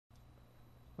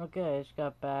Okay, I just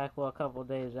got back, well, a couple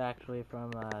days actually,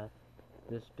 from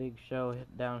this big show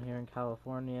down here in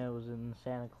California. It was in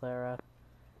Santa Clara,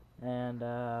 and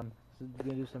so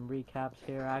gonna do some recaps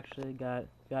here. Actually, got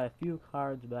a few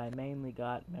cards, but I mainly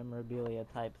got memorabilia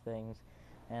type things,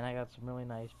 and I got some really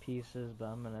nice pieces, but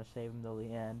I'm gonna save them till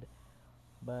the end.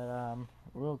 But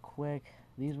real quick,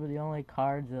 these were the only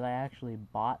cards that I actually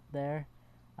bought there.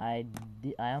 I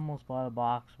almost bought a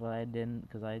box, but I didn't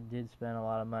because I did spend a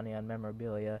lot of money on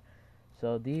memorabilia.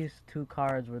 So these two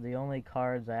cards were the only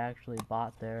cards I actually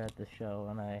bought there at the show,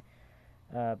 and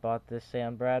I bought this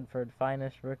Sam Bradford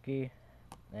Finest rookie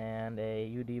and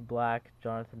a UD Black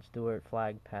Jonathan Stewart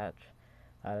flag patch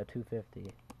out of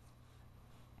 250.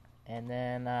 And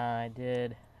then I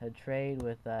did a trade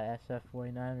with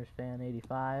SF49ers fan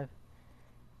 85,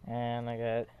 and I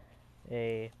got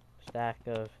a stack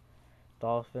of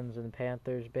Dolphins and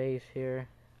Panthers base here.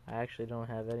 I actually don't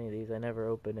have any of these. I never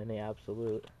opened any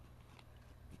absolute.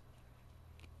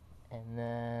 And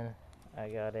then I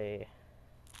got a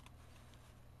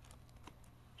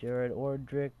Jared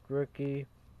Ordrick rookie,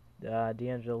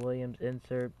 D'Angelo Williams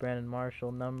insert, Brandon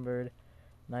Marshall numbered,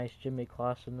 nice Jimmy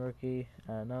Clausen rookie,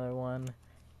 another one,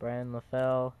 Brian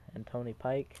LaFell and Tony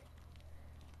Pike.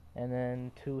 And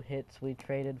then two hits we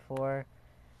traded for.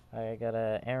 I got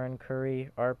a Aaron Curry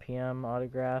RPM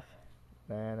autograph,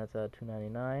 and that's a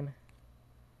 $2.99.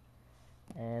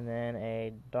 And then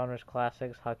a Donruss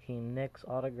Classics Hakeem Nicks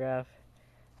autograph,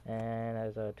 and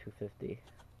that's a $2.50.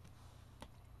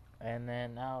 And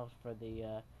then now for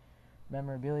the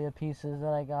memorabilia pieces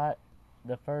that I got.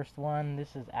 The first one,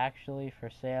 this is actually for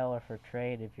sale or for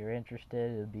trade. If you're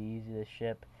interested, it'll be easy to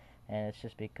ship, and it's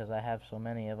just because I have so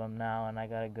many of them now, and I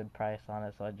got a good price on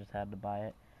it, so I just had to buy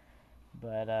it.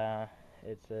 But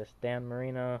it's a Stan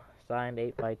Marino signed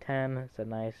 8x10. It's a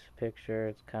nice picture.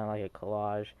 It's kind of like a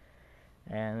collage,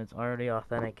 and it's already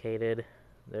authenticated.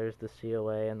 There's the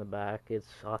COA in the back. It's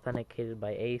authenticated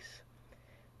by Ace.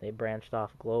 They branched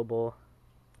off global,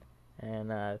 and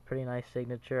pretty nice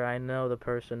signature. I know the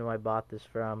person who I bought this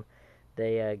from.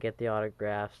 They get the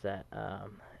autographs at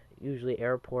usually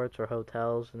airports or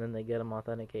hotels, and then they get them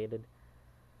authenticated.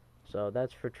 So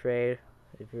that's for trade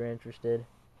if you're interested.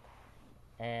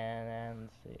 And then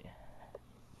let's see,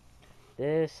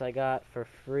 this I got for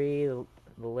free. The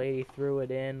lady threw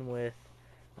it in with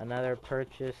another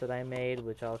purchase that I made,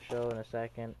 which I'll show in a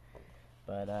second.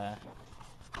 But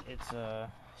it's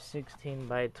a 16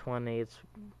 by 20. It's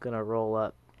gonna roll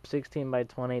up. 16 by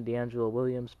 20 D'Angelo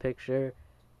Williams picture.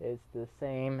 It's the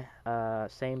same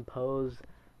pose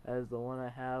as the one I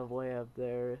have way up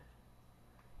there,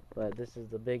 but this is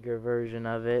the bigger version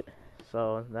of it.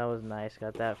 So that was nice.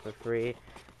 Got that for free.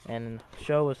 And the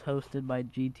show was hosted by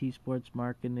GT Sports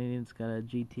Marketing. It's got a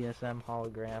GTSM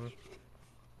hologram.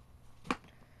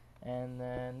 And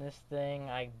then this thing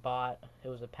I bought, it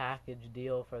was a package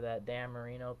deal for that Dan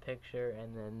Marino picture.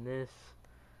 And then this,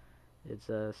 it's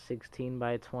a 16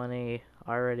 by 20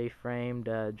 already framed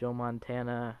Joe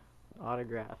Montana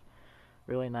autograph.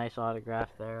 Really nice autograph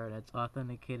there, and it's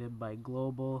authenticated by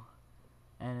Global.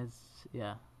 And it's,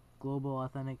 yeah, Global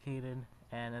authenticated,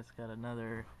 and it's got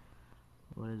another,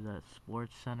 what is that,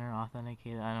 Sports Center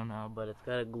authenticated, I don't know, but it's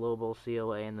got a Global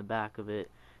COA in the back of it,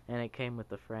 and it came with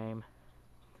the frame.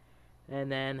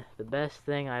 And then the best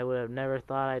thing, I would have never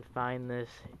thought I'd find this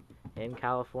in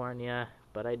California,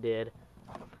 but I did.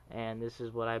 And this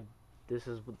is what I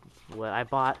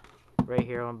bought right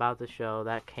here. I'm about to show.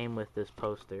 That came with this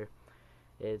poster.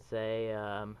 It's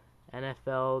a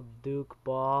NFL Duke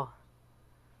ball.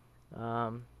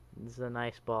 This is a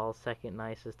nice ball, second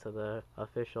nicest to the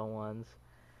official ones.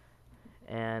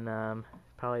 And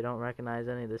probably don't recognize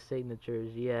any of the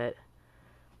signatures yet,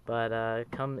 but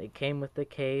it came with the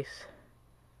case,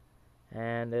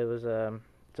 and it was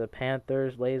it's a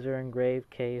Panthers laser engraved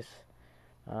case.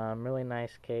 Really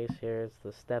nice case here. It's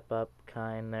the step up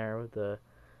kind there with the,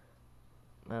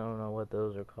 I don't know what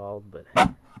those are called, but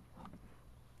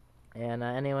and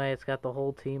anyway, it's got the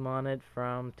whole team on it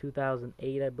from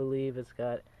 2008, I believe. It's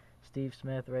got Steve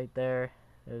Smith right there.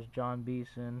 There's John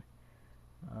Beeson.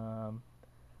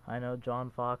 I know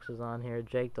John Fox is on here.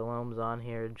 Jake Delhomme's on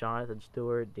here. Jonathan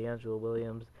Stewart, D'Angelo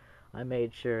Williams. I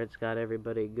made sure it's got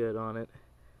everybody good on it.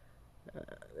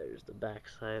 There's the back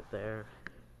side there.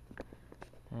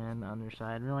 And the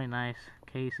underside. Really nice.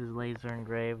 Case is laser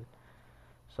engraved.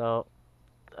 So,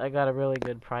 I got a really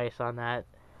good price on that.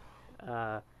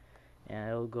 And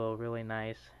it'll go really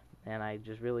nice. And I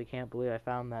just really can't believe I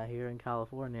found that here in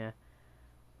California.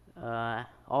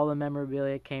 All the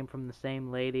memorabilia came from the same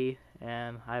lady,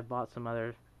 and I bought some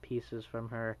other pieces from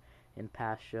her in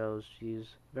past shows. She's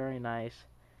very nice,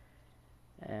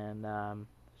 and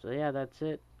So yeah, that's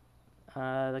it.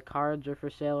 The cards are for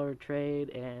sale or trade,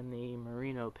 and the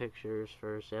Marino pictures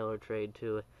for sale or trade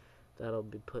too. That'll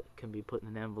be can be put in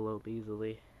an envelope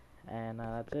easily, and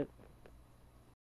that's it.